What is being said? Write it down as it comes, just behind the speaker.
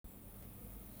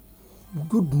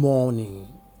Good morning.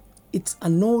 It's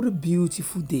another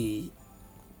beautiful day,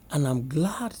 and I'm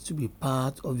glad to be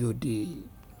part of your day.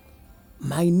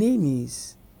 My name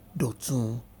is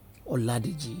Dotun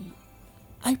Oladeji.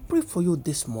 I pray for you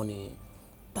this morning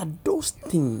that those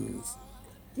things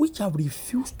which have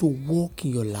refused to work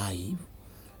in your life,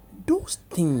 those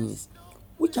things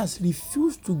which has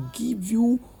refused to give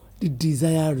you the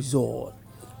desired result,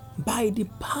 by the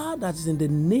power that is in the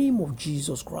name of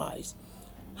Jesus Christ,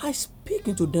 I speak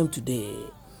into them today.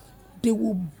 They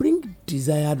will bring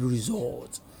desired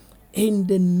results in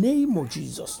the name of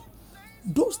Jesus.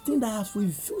 Those things that have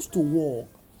refused to work,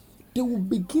 they will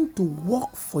begin to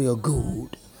work for your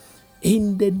good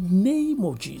in the name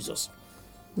of Jesus.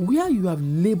 Where you have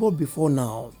labored before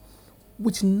now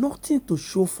with nothing to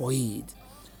show for it,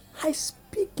 I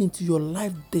speak into your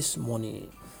life this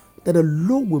morning that the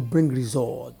Lord will bring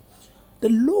result. The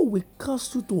Lord will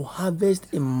cause you to harvest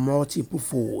in multiple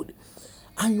fold,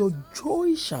 and your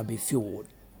joy shall be filled.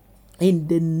 In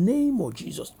the name of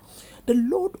Jesus, the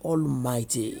Lord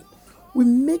Almighty will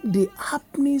make the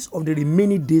happenings of the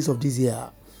remaining days of this year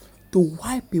to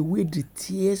wipe away the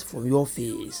tears from your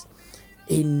face.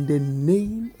 In the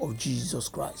name of Jesus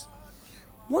Christ.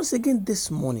 Once again this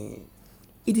morning,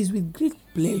 it is with great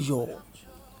pleasure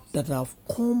that I have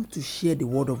come to share the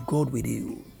word of God with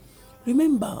you.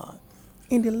 Remember,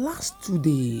 in the last 2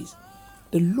 days,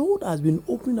 the Lord has been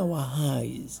opening our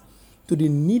eyes to the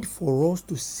need for us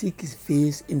to seek His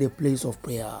face in the place of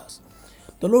prayers.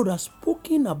 The Lord has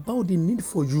spoken about the need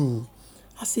for you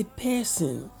as a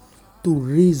person to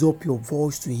raise up your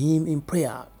voice to Him in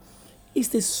prayer. It's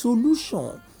the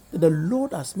solution that the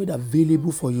Lord has made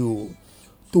available for you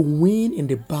to win in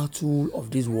the battle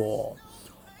of this war.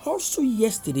 Also,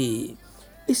 yesterday,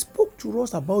 He spoke to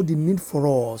us about the need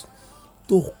for us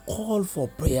to call for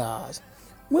prayers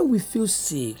when we feel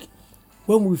sick,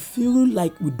 when we feel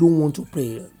like we don't want to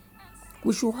pray.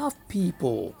 We should have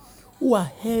people who are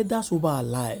headers over our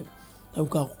life that we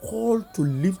can call to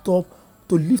lift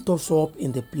us up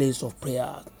in the place of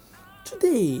prayer.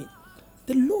 Today,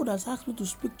 the Lord has asked me to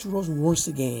speak to us once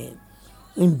again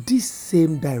in this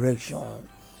same direction.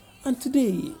 And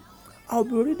today, I'll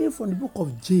be reading from the book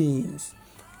of James,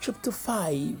 chapter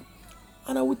 5,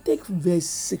 and I will take verse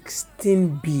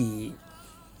 16b.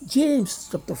 James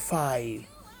chapter 5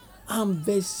 and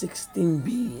verse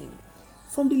 16b.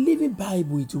 From the Living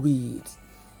Bible it reads,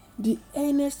 "The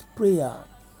earnest prayer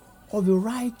of a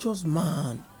righteous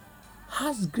man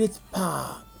has great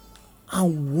power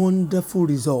and wonderful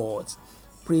results."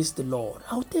 Praise the Lord.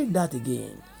 I'll take that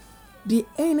again. The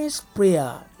earnest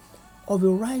prayer of a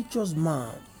righteous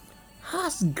man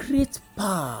has great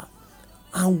power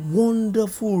and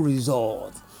wonderful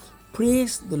results.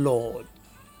 Praise the Lord.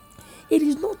 It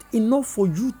is not enough for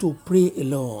you to pray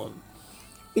alone.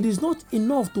 It is not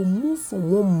enough to move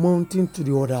from one mountain to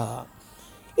the other.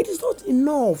 It is not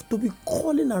enough to be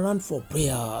calling around for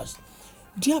prayers.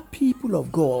 Dear people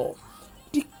of God,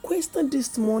 the question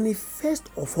this morning, first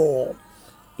of all,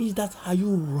 is that are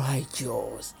you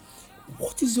righteous?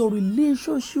 What is your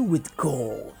relationship with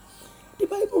God? The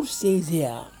Bible says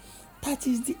here that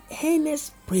is the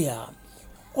earnest prayer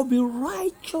of a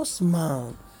righteous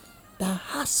man that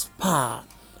has power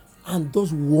and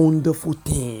does wonderful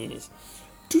things.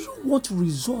 Do you want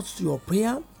results to your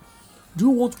prayer? Do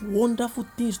you want wonderful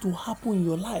things to happen in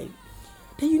your life?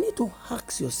 Then you need to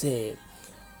ask yourself,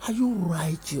 are you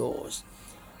righteous?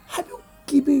 Have you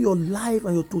given your life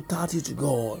and your totality to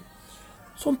God?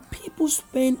 Some people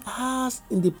spend hours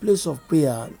in the place of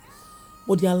prayer,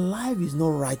 but their life is not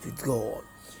right with God.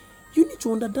 You need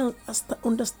to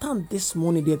understand this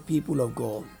morning, dear people of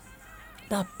God,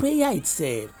 that prayer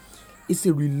itself is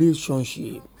a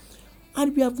relationship.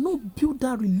 And if you have not built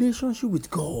that relationship with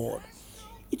God,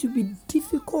 it will be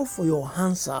difficult for your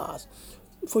answers,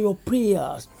 for your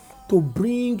prayers to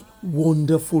bring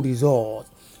wonderful results.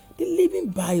 The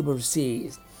Living Bible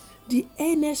says, "The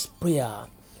earnest prayer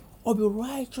of a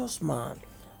righteous man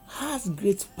has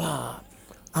great power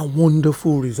and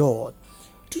wonderful result."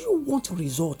 Do you want a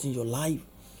result in your life?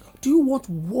 Do you want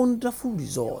wonderful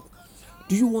result?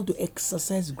 Do you want to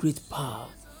exercise great power?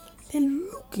 Then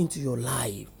look into your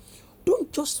life. Don't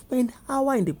just spend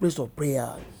hour in the place of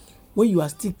prayer when you are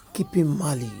still keeping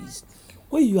malice,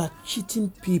 when you are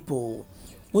cheating people,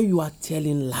 when you are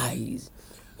telling lies,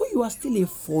 when you are still a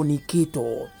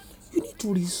fornicator. You need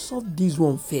to resolve this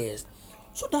one first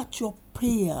so that your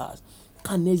prayers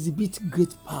can exhibit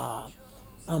great power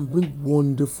and bring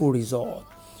wonderful results.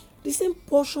 The same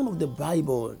portion of the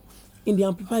Bible in the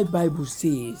Amplified Bible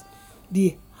says,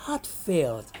 "The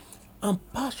heartfelt and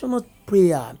passionate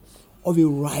prayer of a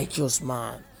righteous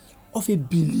man of a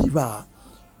believer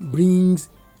brings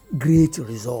great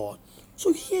result.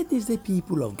 So here is the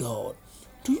people of God.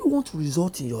 Do you want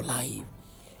result in your life?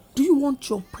 Do you want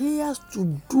your prayers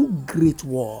to do great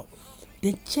work?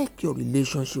 Then check your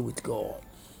relationship with God.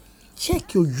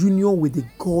 Check your union with the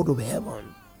God of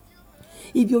heaven.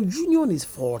 If your union is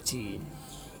faulty,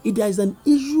 if there is an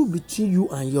issue between you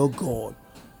and your God,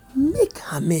 make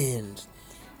amends.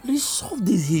 Resolve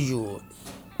this issue.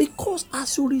 Because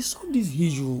as you resolve this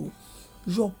issue,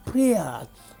 your prayer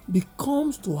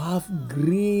becomes to have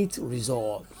great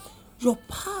result. Your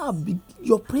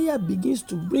prayer begins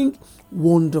to bring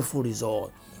wonderful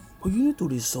result. But you need to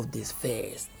resolve this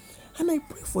first. And I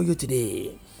pray for you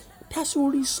today that you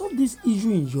will resolve this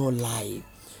issue in your life,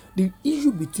 the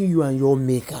issue between you and your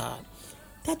maker.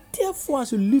 That therefore,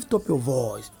 as you lift up your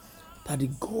voice, that the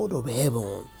God of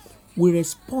heaven will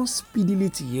respond speedily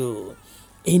to you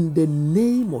in the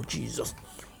name of Jesus.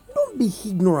 Don't be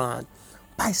ignorant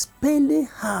by spending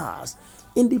hours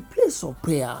in the place of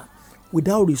prayer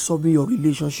without resolving your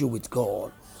relationship with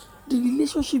God. The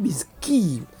relationship is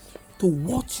key to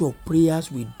what your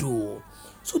prayers will do.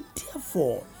 So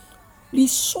therefore,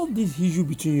 resolve this issue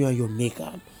between you and your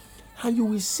maker, and you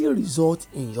will see results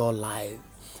in your life.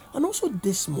 And also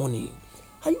this morning,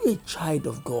 are you a child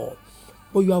of God,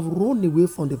 but you have run away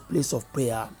from the place of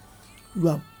prayer? You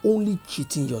are only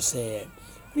cheating yourself.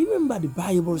 Remember, the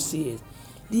Bible says,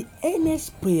 the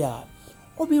earnest prayer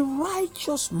of a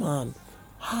righteous man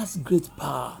has great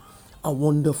power and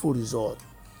wonderful result.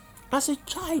 As a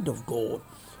child of God,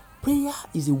 prayer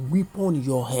is a weapon in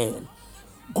your hand.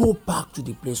 Go back to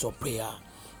the place of prayer.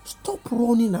 Stop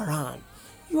running around.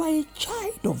 You are a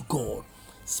child of God.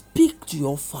 Speak to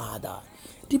your Father.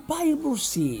 The Bible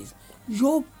says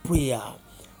your prayer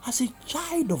as a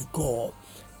child of God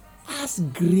has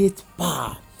great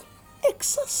power.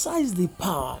 Exercise the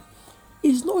power.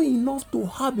 It's not enough to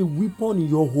have a weapon in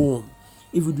your home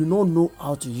if you do not know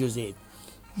how to use it.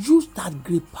 Use that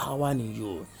great power in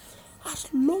you. As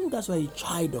long as you are a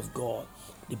child of God,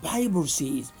 the Bible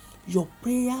says your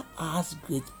prayer has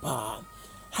great power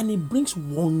and it brings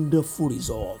wonderful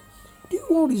result. Do you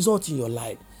want result in your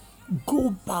life?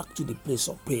 Go back to the place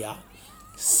of prayer.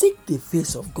 Seek the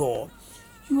face of God.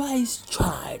 You are his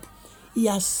child. He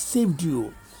has saved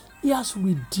you. He has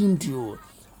redeemed you.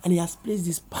 And he has placed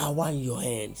this power in your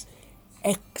hands.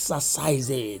 Exercise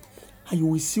it. And you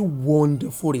will see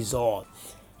wonderful result.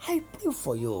 I pray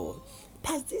for you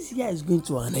that this year is going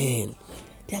to an end.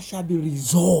 There shall be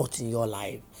result in your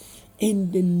life.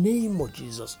 In the name of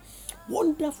Jesus.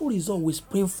 Wonderful result will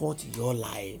spring forth in your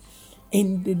life.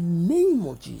 In the name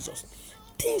of Jesus.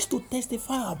 Things to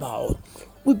testify about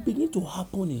will begin to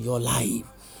happen in your life.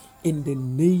 In the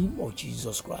name of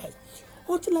Jesus Christ.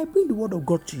 Until I bring the word of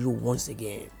God to you once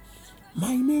again.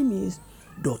 My name is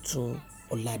Dotun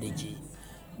Oladeji.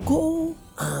 Go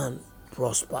and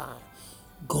prosper.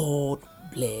 God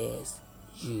bless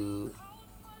you